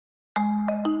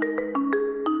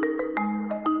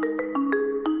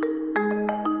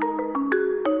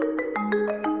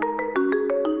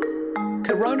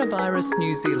Coronavirus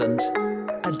New Zealand,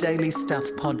 a Daily Stuff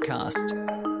podcast.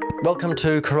 Welcome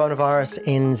to Coronavirus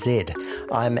NZ.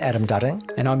 I'm Adam Dudding.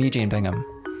 And I'm Eugene Bingham.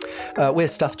 We're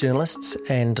Stuff journalists,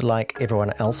 and like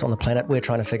everyone else on the planet, we're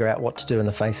trying to figure out what to do in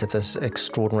the face of this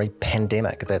extraordinary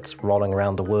pandemic that's rolling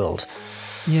around the world.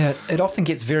 Yeah, it often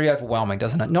gets very overwhelming,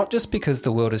 doesn't it? Not just because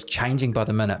the world is changing by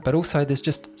the minute, but also there's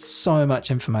just so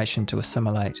much information to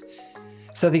assimilate.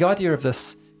 So the idea of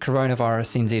this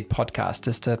Coronavirus NZ podcast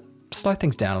is to slow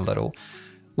things down a little.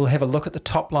 We'll have a look at the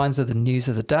top lines of the news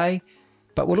of the day,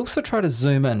 but we'll also try to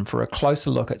zoom in for a closer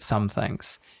look at some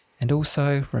things. And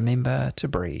also remember to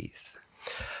breathe.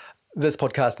 This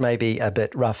podcast may be a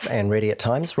bit rough and ready at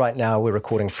times. Right now we're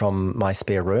recording from my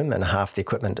spare room, and half the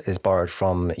equipment is borrowed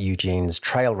from Eugene's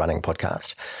trail running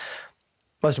podcast.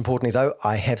 Most importantly though,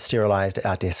 I have sterilised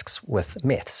our desks with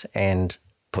meths and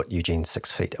put Eugene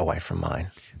 6 feet away from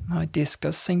mine. My desk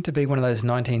does seem to be one of those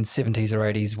 1970s or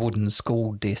 80s wooden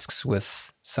school desks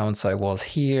with so-and-so was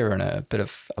here and a bit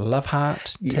of a love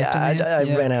heart. Yeah, I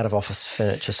ran out of office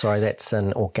furniture. Sorry, that's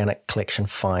an organic collection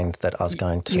find that I was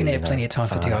going to... You can have plenty of time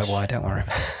for DIY, don't worry.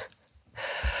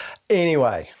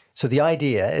 Anyway, so the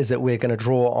idea is that we're going to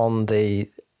draw on the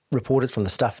reporters from the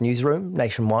Stuff newsroom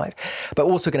nationwide, but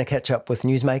also going to catch up with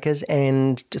newsmakers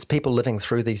and just people living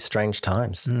through these strange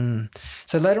times.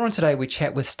 So later on today, we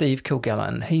chat with Steve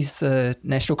Kilgallen. He's the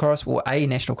national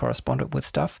correspondent with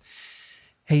Stuff.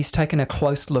 He's taken a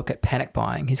close look at panic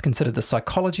buying. He's considered the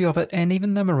psychology of it and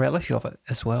even the morality of it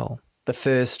as well. But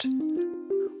first,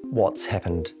 what's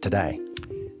happened today?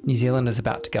 New Zealand is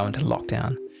about to go into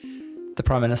lockdown. The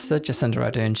Prime Minister, Jacinda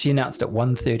Ardern, she announced at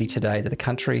 1:30 today that the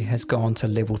country has gone to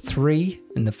level 3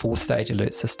 in the 4-stage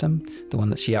alert system, the one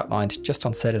that she outlined just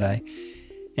on Saturday,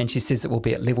 and she says it will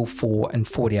be at level 4 in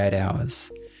 48 hours.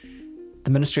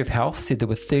 The Ministry of Health said there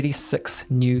were 36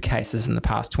 new cases in the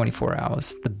past 24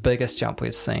 hours, the biggest jump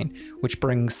we've seen, which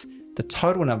brings the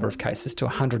total number of cases to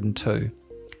 102.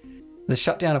 The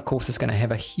shutdown, of course, is going to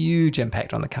have a huge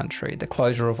impact on the country. The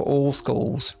closure of all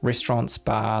schools, restaurants,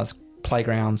 bars,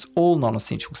 playgrounds, all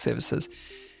non-essential services.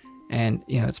 And,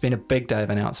 it's been a big day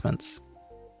of announcements.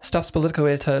 Stuff's political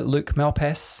editor, Luke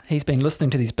Malpass, he's been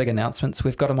listening to these big announcements.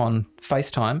 We've got him on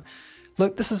FaceTime.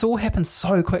 Luke, this has all happened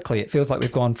so quickly. It feels like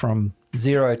we've gone from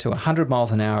 0 to 100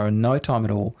 miles an hour in no time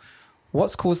at all.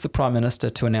 What's caused the Prime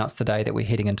Minister to announce today that we're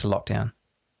heading into lockdown?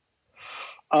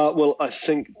 Well, I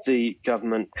think the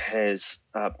government has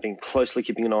been closely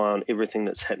keeping an eye on everything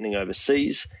that's happening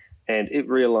overseas. And it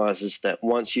realises that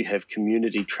once you have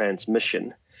community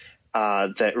transmission,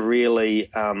 that really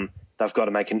they've got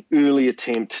to make an early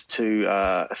attempt to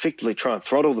effectively try and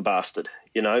throttle the bastard,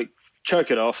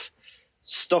 choke it off,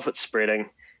 stop it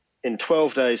spreading. In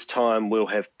 12 days' time, we'll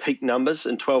have peak numbers.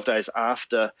 In 12 days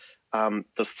after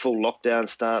the full lockdown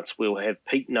starts, we'll have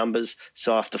peak numbers.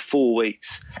 So after 4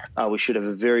 weeks, we should have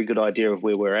a very good idea of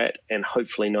where we're at and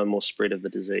hopefully no more spread of the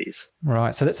disease.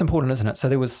 Right. So that's important, isn't it? So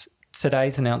there was...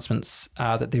 Today's announcements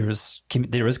are that there is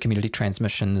community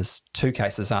transmission. There's 2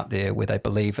 cases, aren't there, where they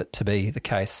believe it to be the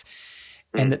case,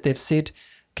 and that they've said.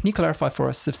 Can you clarify for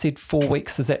us? They've said 4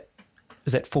 weeks. Is that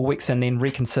 4 weeks and then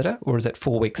reconsider, or is it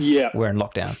 4 weeks? Yeah. We're in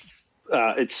lockdown.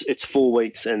 It's 4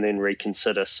 weeks and then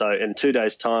reconsider. So in 2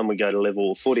 days' time, we go to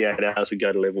level 48 hours. We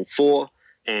go to level 4,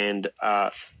 and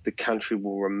the country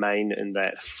will remain in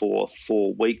that for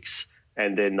 4 weeks,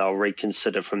 and then they'll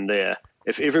reconsider from there.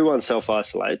 If everyone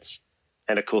self-isolates,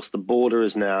 and of course the border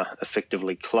is now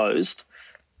effectively closed,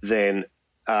 then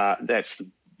that's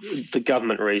the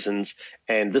government reasons,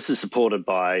 and this is supported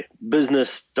by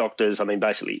business, doctors,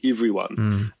 basically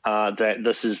everyone, that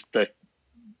this is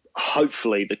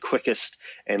hopefully the quickest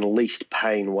and least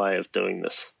pain way of doing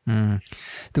this.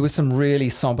 There were some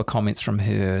really somber comments from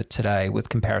her today with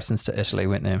comparisons to Italy,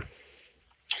 weren't there?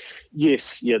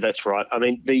 Yes, yeah, that's right.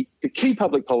 The key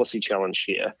public policy challenge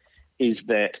here is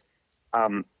that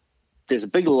there's a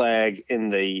big lag in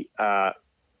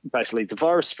basically the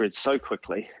virus spreads so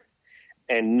quickly,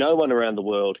 and no one around the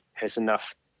world has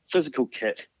enough physical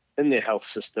kit in their health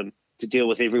system to deal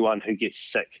with everyone who gets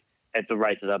sick at the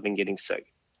rate that they've been getting sick.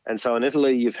 And so in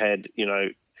Italy, you've had,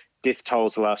 death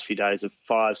tolls the last few days of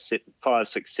 500,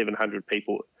 600, 700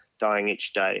 people dying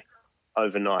each day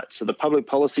overnight. So the public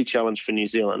policy challenge for New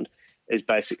Zealand is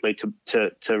basically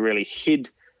to really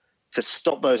to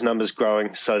stop those numbers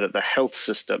growing so that the health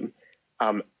system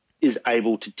is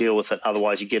able to deal with it.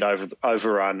 Otherwise, you get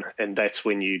overrun, and that's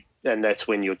when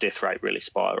your death rate really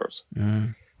spirals.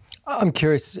 I'm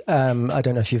curious, I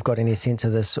don't know if you've got any sense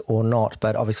of this or not,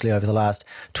 but obviously over the last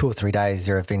 2 or 3 days,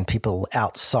 there have been people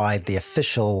outside the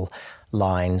official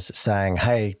lines saying,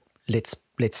 hey, let's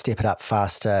step it up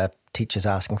faster, teachers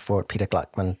asking for it, Peter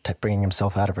Gluckman bringing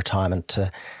himself out of retirement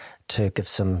to give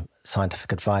some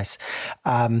scientific advice.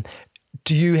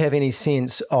 Do you have any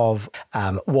sense of,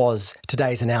 was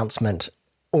today's announcement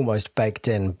almost baked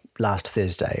in last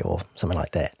Thursday or something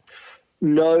like that?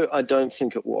 No, I don't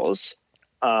think it was.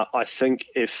 I think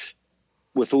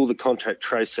with all the contact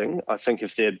tracing, I think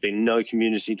if there had been no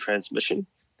community transmission,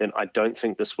 then I don't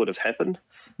think this would have happened.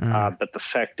 But the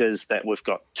fact is that we've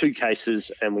got 2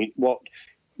 cases, and what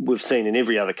we've seen in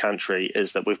every other country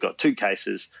is that we've got 2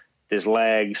 cases. There's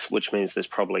lags, which means there's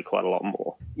probably quite a lot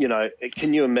more.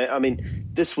 Can you imagine? I mean,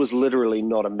 this was literally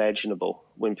not imaginable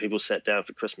when people sat down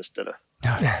for Christmas dinner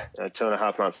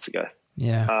 2.5 months ago.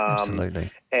 Yeah,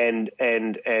 absolutely. And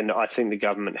I think the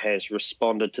government has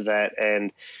responded to that,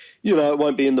 and it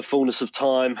won't be in the fullness of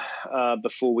time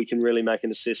before we can really make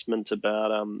an assessment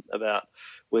about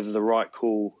whether the right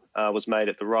call was made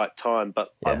at the right time. But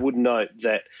I would note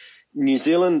that New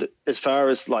Zealand, as far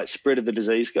as spread of the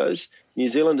disease goes, New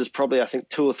Zealand is probably, I think,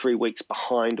 2 or 3 weeks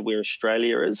behind where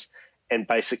Australia is, and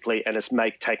it's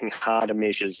taking harder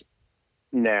measures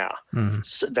now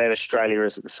than Australia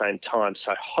is at the same time.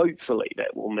 So hopefully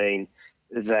that will mean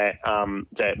that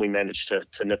that we managed to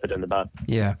nip it in the bud.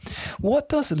 Yeah. What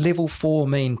does level 4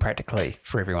 mean practically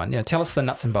for everyone? Tell us the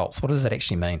nuts and bolts. What does that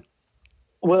actually mean?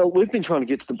 Well, we've been trying to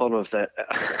get to the bottom of that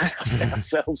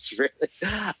ourselves, really.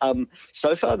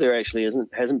 So far, there actually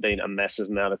hasn't been a massive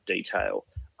amount of detail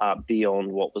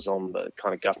beyond what was on the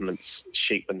kind of government's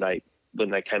sheet when they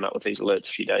came up with these alerts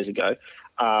a few days ago.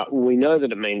 We know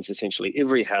that it means essentially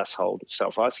every household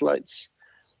self-isolates.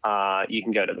 You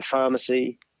can go to the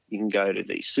pharmacy, you can go to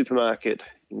the supermarket,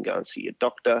 you can go and see your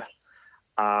doctor,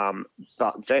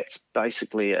 but that's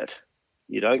basically it.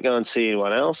 You don't go and see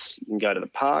anyone else. You can go to the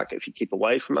park if you keep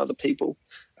away from other people.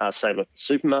 Same with the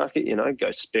supermarket,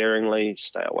 go sparingly,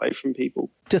 stay away from people.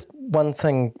 Just one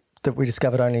thing that we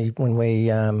discovered only when we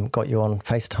got you on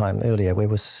FaceTime earlier,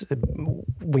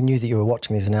 we knew that you were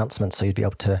watching these announcements, so you'd be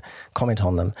able to comment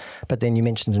on them. But then you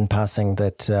mentioned in passing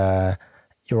that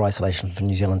your isolation from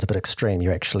New Zealand's a bit extreme.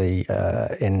 You're actually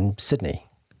in Sydney.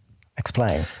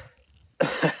 Explain.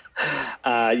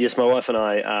 Yes, my wife and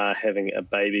I are having a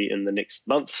baby in the next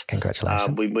month.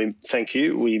 Congratulations. We thank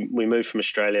you. We moved from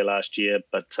Australia last year,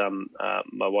 but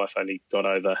my wife only got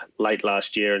over late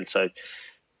last year, and so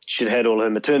she'd had all her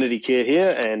maternity care here,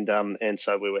 and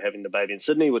so we were having the baby in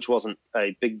Sydney, which wasn't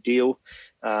a big deal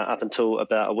up until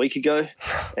about a week ago.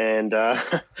 And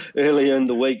earlier in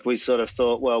the week, we sort of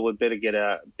thought, well, we'd better get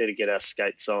our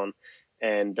skates on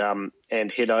and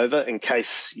head over in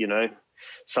case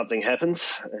something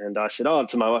happens. And I said,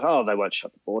 to my wife, they won't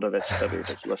shut the border. That'd be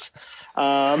ridiculous.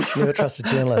 Never trust a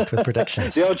journalist with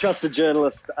predictions. The old trusted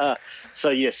journalist.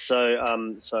 So I've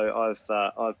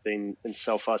been in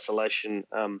self-isolation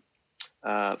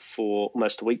for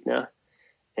almost a week now.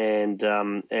 And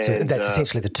so that's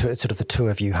essentially the two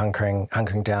of you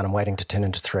hunkering down and waiting to turn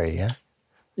into 3, yeah?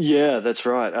 Yeah, that's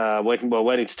right. Waiting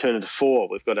to turn into 4.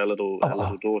 We've got our little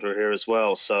daughter here as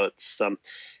well. So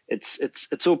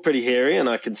it's all pretty hairy, and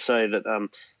I can say that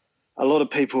a lot of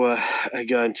people are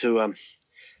going to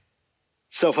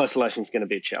self-isolation is going to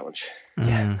be a challenge.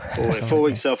 Yeah, 4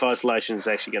 weeks self-isolation is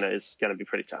actually going to be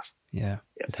pretty tough. Yeah.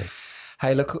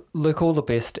 Hey, look, all the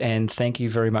best, and thank you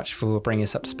very much for bringing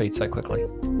us up to speed so quickly.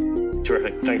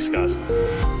 Terrific. Thanks, guys.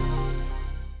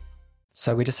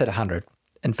 So we just had 100.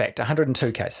 In fact,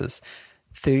 102 cases.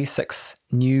 36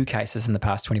 new cases in the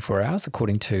past 24 hours,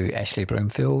 according to Ashley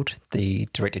Bloomfield, the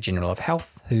Director General of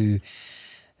Health, who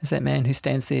is that man who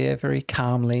stands there very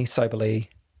calmly,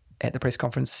 soberly at the press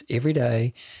conference every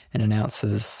day and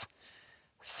announces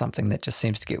something that just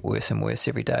seems to get worse and worse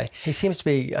every day. He seems to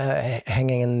be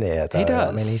hanging in there, though. He does.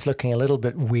 I mean, he's looking a little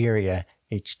bit wearier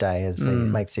each day as he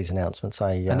makes these announcements.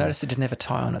 I noticed he didn't have a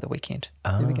tie on at the weekend.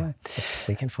 There we go. That's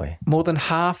a weekend for you. More than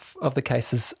half of the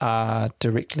cases are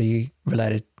directly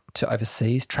related to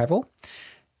overseas travel.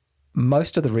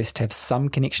 Most of the rest have some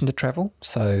connection to travel.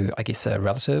 So I guess a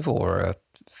relative or a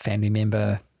family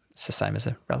member, it's the same as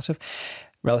a relative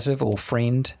or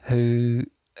friend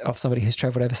of somebody who's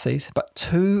travelled overseas. But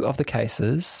 2 of the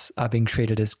cases are being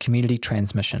treated as community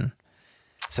transmission.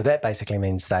 So that basically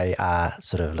means they are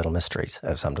sort of little mysteries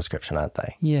of some description, aren't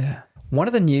they? Yeah. One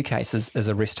of the new cases is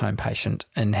a rest home patient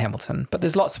in Hamilton, but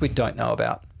there's lots we don't know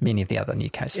about many of the other new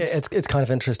cases. Yeah, it's kind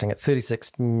of interesting. It's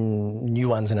 36 new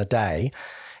ones in a day.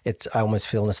 I almost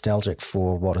feel nostalgic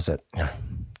for,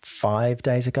 5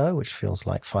 days ago, which feels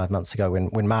like 5 months ago,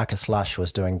 when Marcus Lush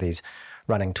was doing these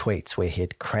running tweets where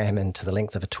he'd cram into the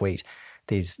length of a tweet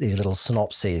these little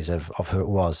synopses of who it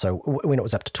was. So when it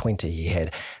was up to 20, he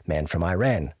had man from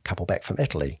Iran, couple back from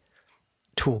Italy,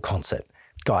 Tool concert,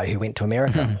 guy who went to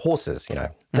America, horses,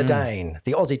 the Dane,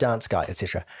 the Aussie dance guy,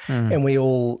 etc. And we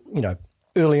all,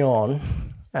 early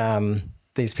on,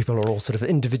 these people are all sort of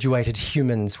individuated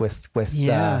humans with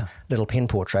little pen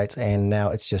portraits, and now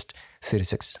it's just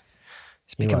 36.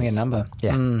 It's becoming a number.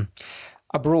 Yeah.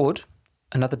 Abroad,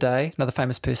 another day, another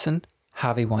famous person,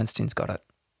 Harvey Weinstein's got it.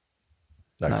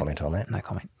 No comment on that. No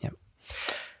comment, yep.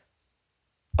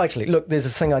 Actually, look, there's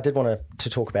this thing I did want to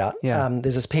talk about. Yeah.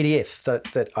 There's this PDF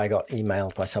that I got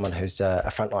emailed by someone who's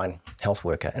a frontline health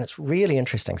worker, and it's really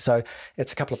interesting. So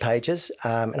it's a couple of pages,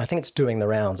 and I think it's doing the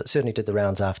rounds. It certainly did the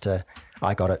rounds after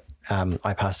I got it.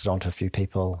 I passed it on to a few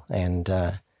people and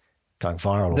going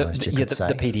viral almost, you could say.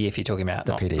 The PDF you're talking about,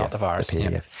 not the virus. The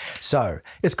PDF. Yeah. So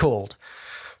it's called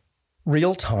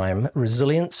Real-Time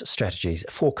Resilience Strategies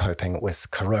for Coping with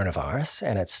Coronavirus,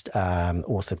 and it's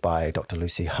authored by Dr.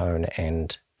 Lucy Hone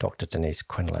and Dr. Denise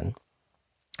Quinlan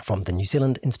from the New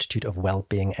Zealand Institute of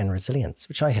Wellbeing and Resilience,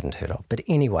 which I hadn't heard of. But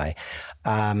anyway,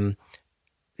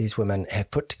 these women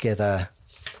have put together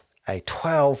a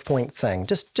 12-point thing,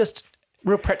 just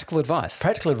real practical advice.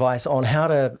 Practical advice on how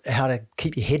to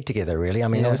keep your head together, really. I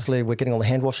mean, obviously, we're getting all the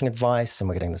hand washing advice, and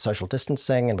we're getting the social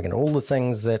distancing, and we're getting all the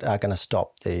things that are going to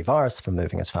stop the virus from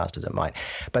moving as fast as it might.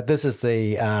 But this is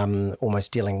the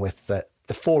almost dealing with the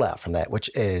fallout from that, which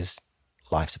is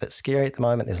life's a bit scary at the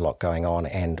moment. There's a lot going on,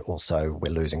 and also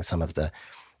we're losing some of the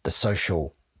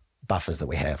social buffers that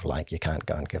we have, like you can't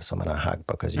go and give someone a hug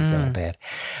because you're feeling bad.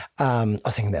 I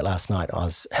was thinking that last night. I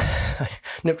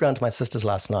nipped around to my sister's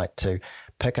last night to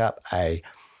pick up a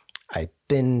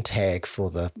bin tag for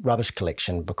the rubbish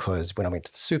collection, because when I went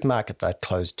to the supermarket, they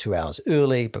closed 2 hours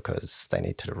early because they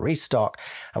needed to restock.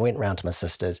 I went round to my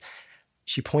sister's.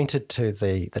 She pointed to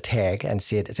the tag and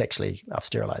said, "It's actually, I've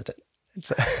sterilised it."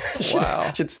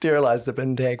 Wow. She'd sterilised the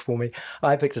bin tag for me.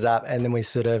 I picked it up, and then we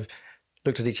sort of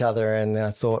looked at each other, and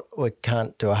I thought, we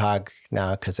can't do a hug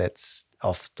now because that's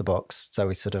off the books. So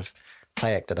we sort of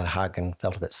play acted a hug and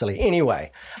felt a bit silly.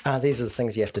 Anyway, these are the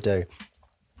things you have to do.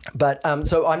 But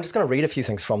so I'm just going to read a few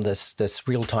things from this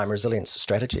real-time resilience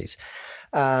strategies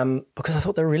because I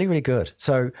thought they're really, really good.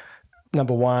 So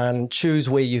number one, choose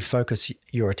where you focus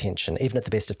your attention. Even at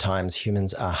the best of times,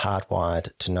 humans are hardwired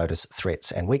to notice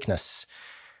threats and weakness.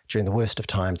 During the worst of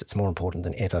times, it's more important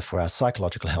than ever for our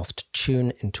psychological health to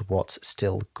tune into what's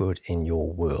still good in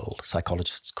your world.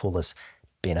 Psychologists call this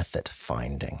benefit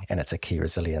finding, and it's a key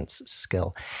resilience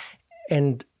skill.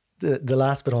 And the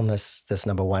last bit on this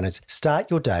number one is start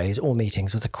your days or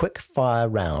meetings with a quick fire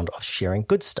round of sharing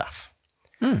good stuff.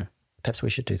 Perhaps we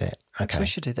should do that. Perhaps we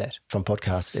should do that. From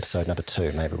podcast episode number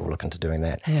 2, maybe we'll look into doing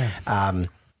that. Yeah.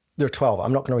 There are 12.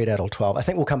 I'm not going to read out all 12. I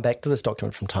think we'll come back to this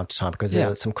document from time to time because there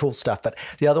was some cool stuff. But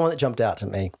the other one that jumped out to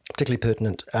me, particularly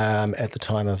pertinent at the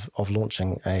time of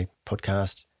launching a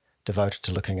podcast devoted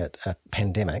to looking at a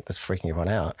pandemic that's freaking everyone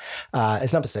out,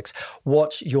 is number 6.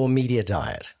 Watch your media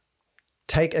diet.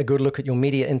 Take a good look at your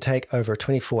media intake over a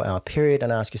 24-hour period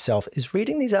and ask yourself, is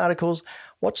reading these articles,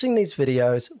 watching these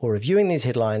videos, or reviewing these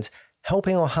headlines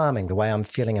helping or harming the way I'm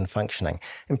feeling and functioning?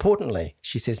 Importantly,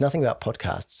 she says nothing about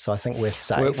podcasts, so I think we're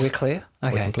safe. We're clear?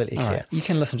 Okay. We're completely clear. Right. You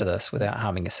can listen to this without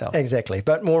harming yourself. Exactly.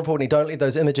 But more importantly, don't let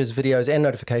those images, videos, and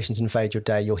notifications invade your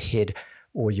day, your head,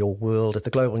 or your world. If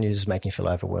the global news is making you feel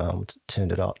overwhelmed,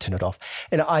 turn it off.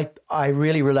 And I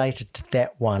really related to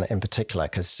that one in particular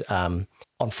because on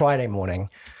Friday morning,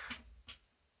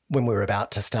 when we were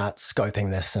about to start scoping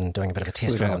this and doing a bit of a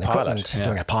test run on the equipment,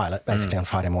 doing a pilot basically on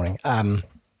Friday morning,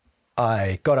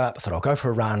 I got up, I thought I'll go for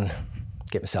a run,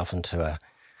 get myself into a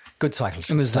good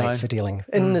psychological state for dealing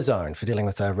in the zone for dealing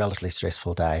with a relatively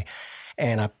stressful day.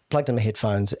 And I plugged in my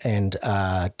headphones and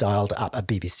dialed up a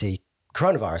BBC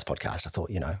coronavirus podcast. I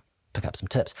thought, pick up some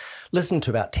tips. Listened to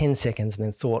about 10 seconds and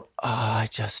then thought,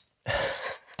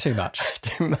 Too much.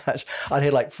 I'd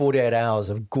had like 48 hours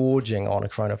of gorging on a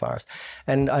coronavirus.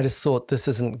 And I just thought, this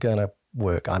isn't going to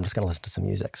work. I'm just going to listen to some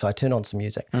music. So I turned on some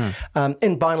music.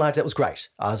 And by and large, that was great.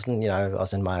 I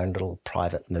was in my own little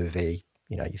private movie.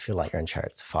 You feel like you're in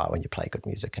Chariots of Fire when you play good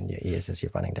music in your ears as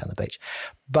you're running down the beach.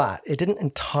 But it didn't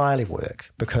entirely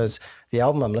work because the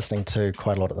album I'm listening to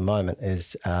quite a lot at the moment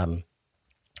is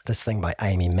this thing by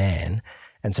Amy Mann.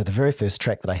 And so the very first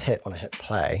track that I hit when I hit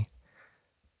play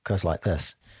goes like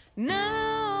this.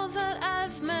 Now that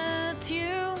I've met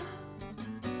you,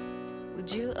 would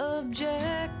you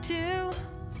object to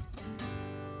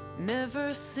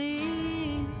never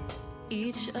see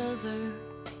each other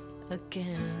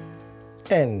again?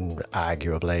 And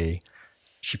arguably,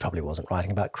 she probably wasn't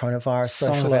writing about coronavirus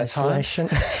Song social of isolation.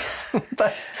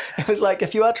 But it was like,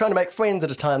 if you are trying to make friends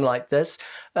at a time like this,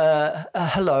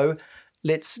 hello,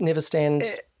 let's never stand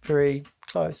very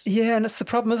close. Yeah, and it's the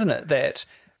problem, isn't it, that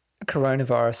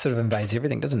coronavirus sort of invades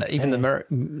everything, doesn't it? Even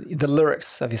the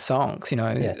lyrics of your songs,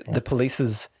 the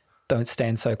police's "Don't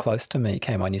Stand So Close to Me"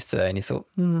 came on yesterday, and you thought,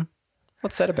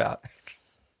 what's that about?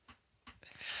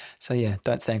 So yeah,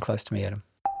 don't stand close to me, Adam.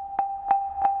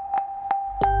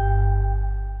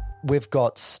 We've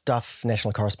got Stuff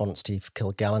national correspondent Steve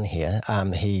Kilgallen here.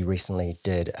 He recently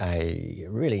did a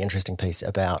really interesting piece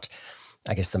about,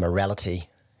 I guess, the morality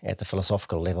at the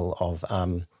philosophical level of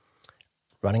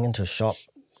running into a shop,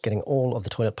 getting all of the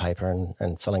toilet paper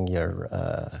and filling your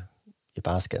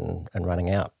basket and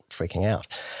running out, freaking out.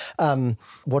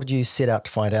 What did you set out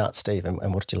to find out, Steve,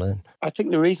 and what did you learn? I think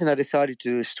the reason I decided to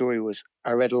do a story was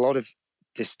I read a lot of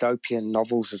dystopian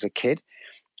novels as a kid,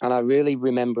 and I really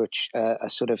remember a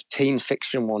sort of teen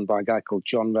fiction one by a guy called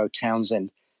John Rowe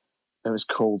Townsend. It was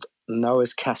called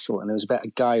Noah's Castle, and it was about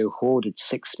a guy who hoarded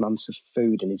 6 months of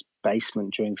food in his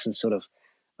basement during some sort of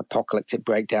apocalyptic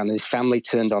breakdown, and his family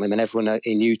turned on him, and everyone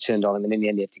he knew turned on him, and in the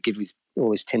end he had to give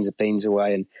all his tins of beans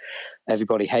away, and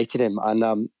everybody hated him.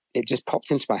 And it just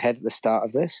popped into my head at the start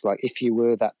of this, like if you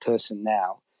were that person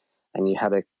now and you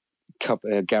had a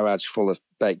garage full of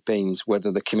baked beans,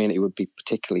 whether the community would be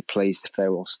particularly pleased if they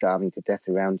were all starving to death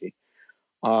around you.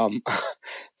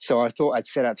 So I thought I'd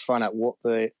set out to find out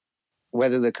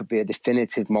whether there could be a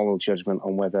definitive moral judgment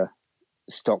on whether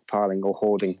stockpiling or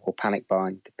hoarding or panic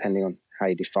buying, depending on how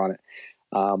you define it,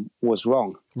 was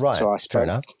wrong. Right, so I spoke, fair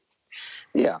enough.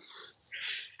 Yeah.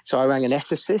 So I rang an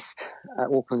ethicist at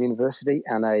Auckland University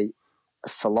and a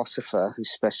philosopher who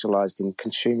specialised in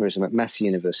consumerism at Massey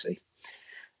University.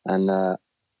 And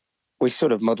we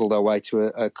sort of muddled our way to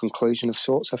a conclusion of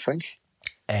sorts, I think.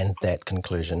 And that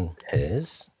conclusion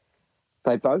is?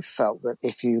 They both felt that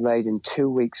if you laid in 2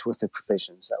 weeks' worth of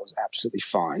provisions, that was absolutely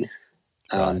fine.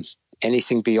 Right.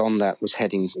 Anything beyond that was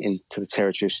heading into the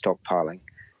territory of stockpiling.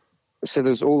 So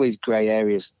there's all these grey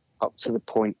areas up to the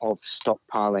point of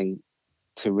stockpiling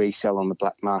to resell on the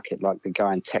black market, like the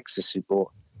guy in Texas who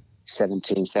bought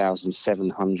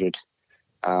 17,700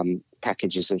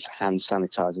 packages of hand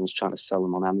sanitizer and was trying to sell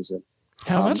them on Amazon.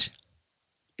 How much?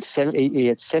 He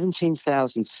had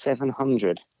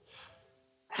 17,700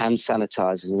 hand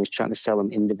sanitizers and was trying to sell them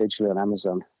individually on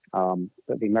Amazon.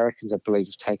 But the Americans, I believe,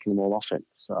 have taken them all off it.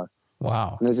 So,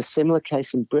 wow. And there's a similar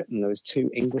case in Britain. There was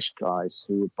 2 English guys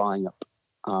who were buying up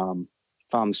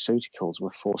pharmaceuticals,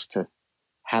 were forced to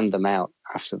hand them out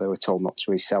after they were told not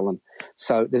to resell them.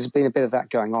 So there's been a bit of that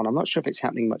going on. I'm not sure if it's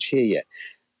happening much here yet.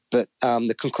 But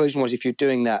the conclusion was if you're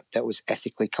doing that, that was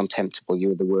ethically contemptible. You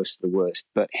were the worst of the worst.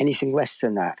 But anything less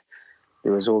than that,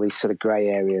 there was all these sort of grey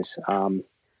areas.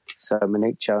 So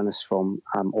Monique Jonas from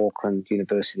Auckland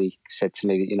University said to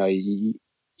me that,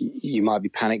 you might be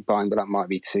panic buying, but that might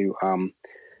be to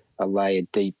allay a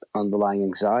deep underlying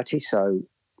anxiety. So,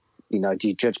 do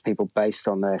you judge people based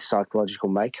on their psychological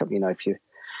makeup? If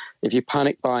you're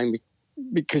panic buying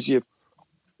because you're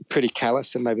pretty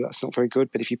callous, and maybe that's not very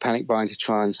good, but if you panic buying to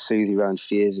try and soothe your own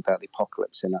fears about the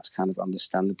apocalypse, then that's kind of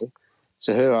understandable.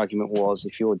 So her argument was,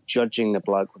 if you're judging the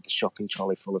bloke with the shopping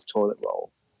trolley full of toilet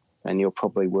roll, then you're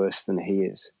probably worse than he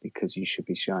is, because you should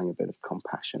be showing a bit of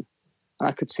compassion. And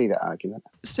I could see that argument.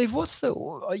 Steve,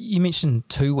 you mentioned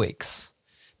 2 weeks.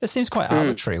 That seems quite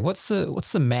arbitrary. What's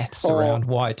the maths around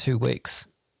why 2 weeks?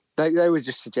 They were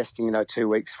just suggesting, 2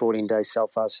 weeks, 14 days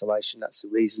self-isolation. That's a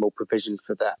reasonable provision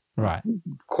for that. Right.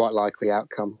 Quite likely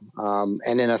outcome.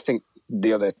 And then I think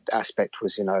the other aspect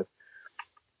was,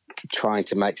 trying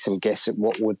to make some guess at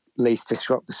what would least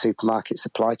disrupt the supermarket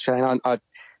supply chain. I'd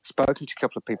spoken to a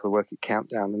couple of people who work at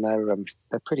Countdown, and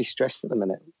they're pretty stressed at the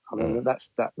minute. I mean,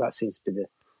 that seems to be the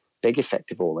big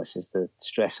effect of all this, is the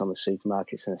stress on the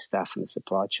supermarkets and the staff and the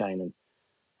supply chain.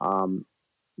 And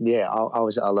I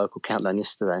was at our local Countdown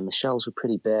yesterday, and the shelves were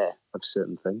pretty bare of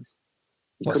certain things.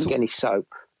 You couldn't get any soap.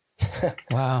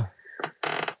 Wow.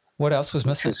 What else was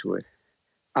missing? Weird.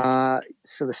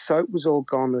 So the soap was all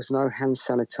gone. There was no hand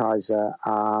sanitizer.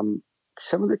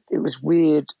 It was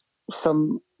weird.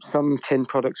 Some tin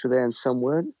products were there and some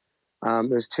weren't. There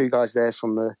was 2 guys there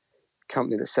from the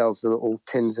company that sells the little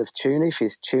tins of tuna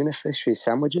fish for your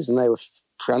sandwiches, and they were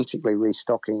frantically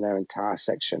restocking their entire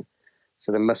section.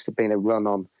 So there must have been a run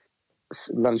on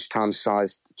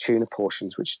lunchtime-sized tuna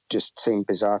portions, which just seemed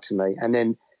bizarre to me. And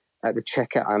then at the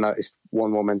checkout, I noticed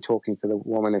one woman talking to the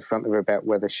woman in front of her about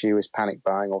whether she was panic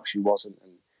buying or she wasn't,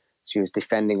 and she was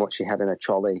defending what she had in her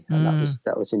trolley, and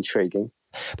that was intriguing.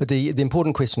 But the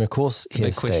important question, of course,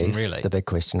 here, Steve, the big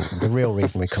question, the real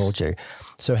reason we called you.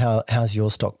 So how's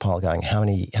your stockpile going? How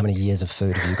many years of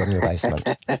food have you got in your basement?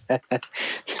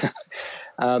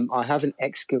 I haven't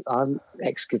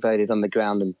excavated on the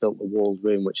ground and built the walled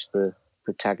room, which the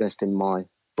protagonist in my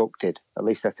book did. At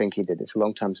least I think he did. It's a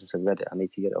long time since I read it. I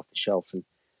need to get it off the shelf and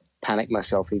panic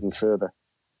myself even further.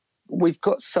 We've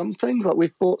got some things, like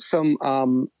we've bought some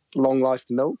long life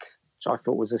milk, which I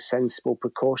thought was a sensible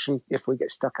precaution if we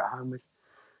get stuck at home with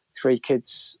 3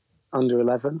 kids under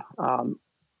 11,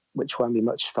 which won't be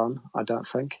much fun, I don't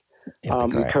think.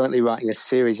 I'm currently writing a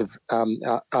series of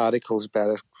articles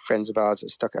about friends of ours that are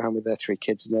stuck at home with their 3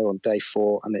 kids, and they're on day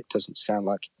 4, and it doesn't sound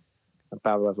like a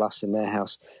barrel of laughs in their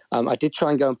house. I did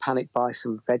try and go and panic buy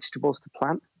some vegetables to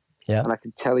plant, and I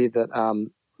can tell you that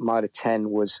Mitre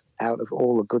 10 was out of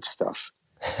all the good stuff,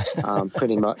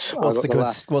 pretty much. What's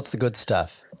the good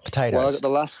stuff? Potatoes.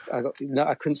 Well,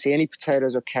 I couldn't see any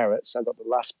potatoes or carrots. I got the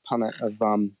last punnet of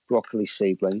broccoli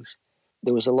seedlings.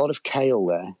 There was a lot of kale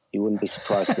there. You wouldn't be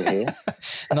surprised to hear.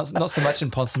 not so much in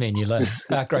Ponsonby and New Lynn.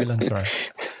 Grey Lynn, sorry.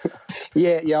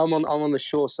 Yeah. I'm on the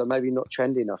shore, so maybe not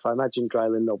trendy enough. I imagine Grey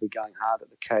Lynn they'll be going hard at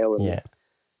the kale and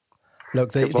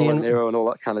look, the Nero and all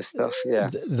that kind of stuff. Yeah,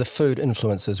 the food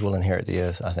influencers will inherit the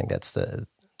earth. I think that's the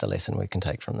lesson we can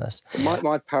take from this.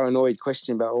 My paranoid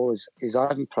question about all is I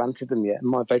haven't planted them yet, and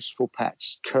my vegetable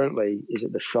patch currently is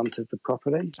at the front of the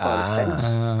property by the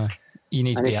fence. You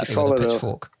need to be out there with a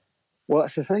pitchfork. Well,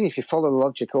 that's the thing. If you follow the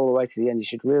logic all the way to the end, you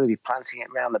should really be planting it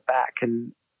around the back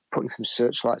and putting some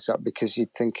searchlights up, because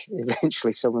you'd think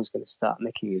eventually someone's going to start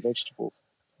nicking your vegetables.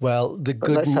 Well,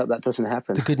 let's hope that doesn't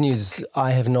happen. The good news,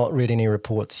 I have not read any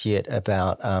reports yet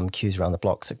about queues around the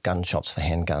blocks at gun shops for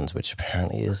handguns, which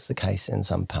apparently is the case in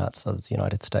some parts of the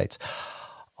United States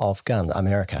of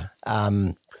America.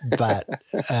 But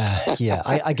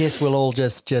I guess we'll all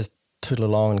just tootle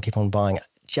along and keep on buying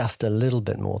just a little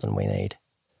bit more than we need.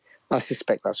 I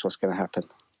suspect that's what's going to happen.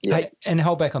 Yeah. Hey, and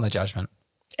hold back on the judgment.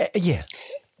 That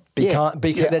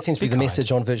seems to be the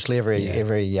message on virtually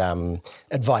every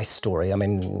advice story. I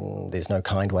mean, there's no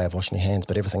kind way of washing your hands,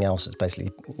 but everything else is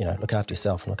basically, look after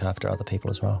yourself and look after other people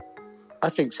as well. I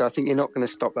think so. I think you're not going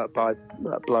to stop that by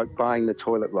that bloke buying the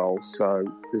toilet roll, so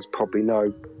there's probably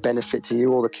no benefit to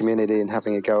you or the community in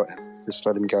having a go at him. Just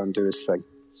let him go and do his thing.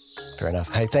 Fair enough.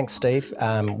 Hey, thanks, Steve.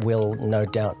 We'll no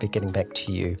doubt be getting back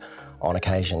to you on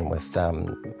occasion with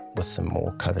some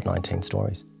more COVID-19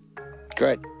 stories.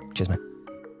 Great. Cheers, mate.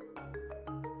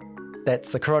 That's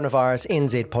the Coronavirus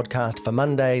NZ podcast for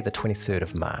Monday, the 23rd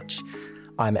of March.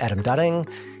 I'm Adam Dudding.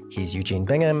 Here's Eugene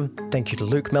Bingham. Thank you to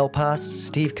Luke Melpass,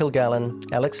 Steve Kilgallen,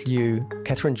 Alex Liu,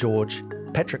 Catherine George,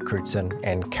 Patrick Crutzen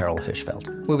and Carol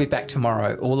Hirschfeld. We'll be back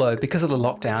tomorrow, although because of the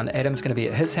lockdown, Adam's going to be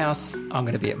at his house, I'm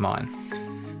going to be at mine.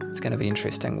 It's going to be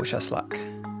interesting. Wish us luck.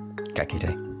 Ka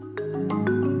kite.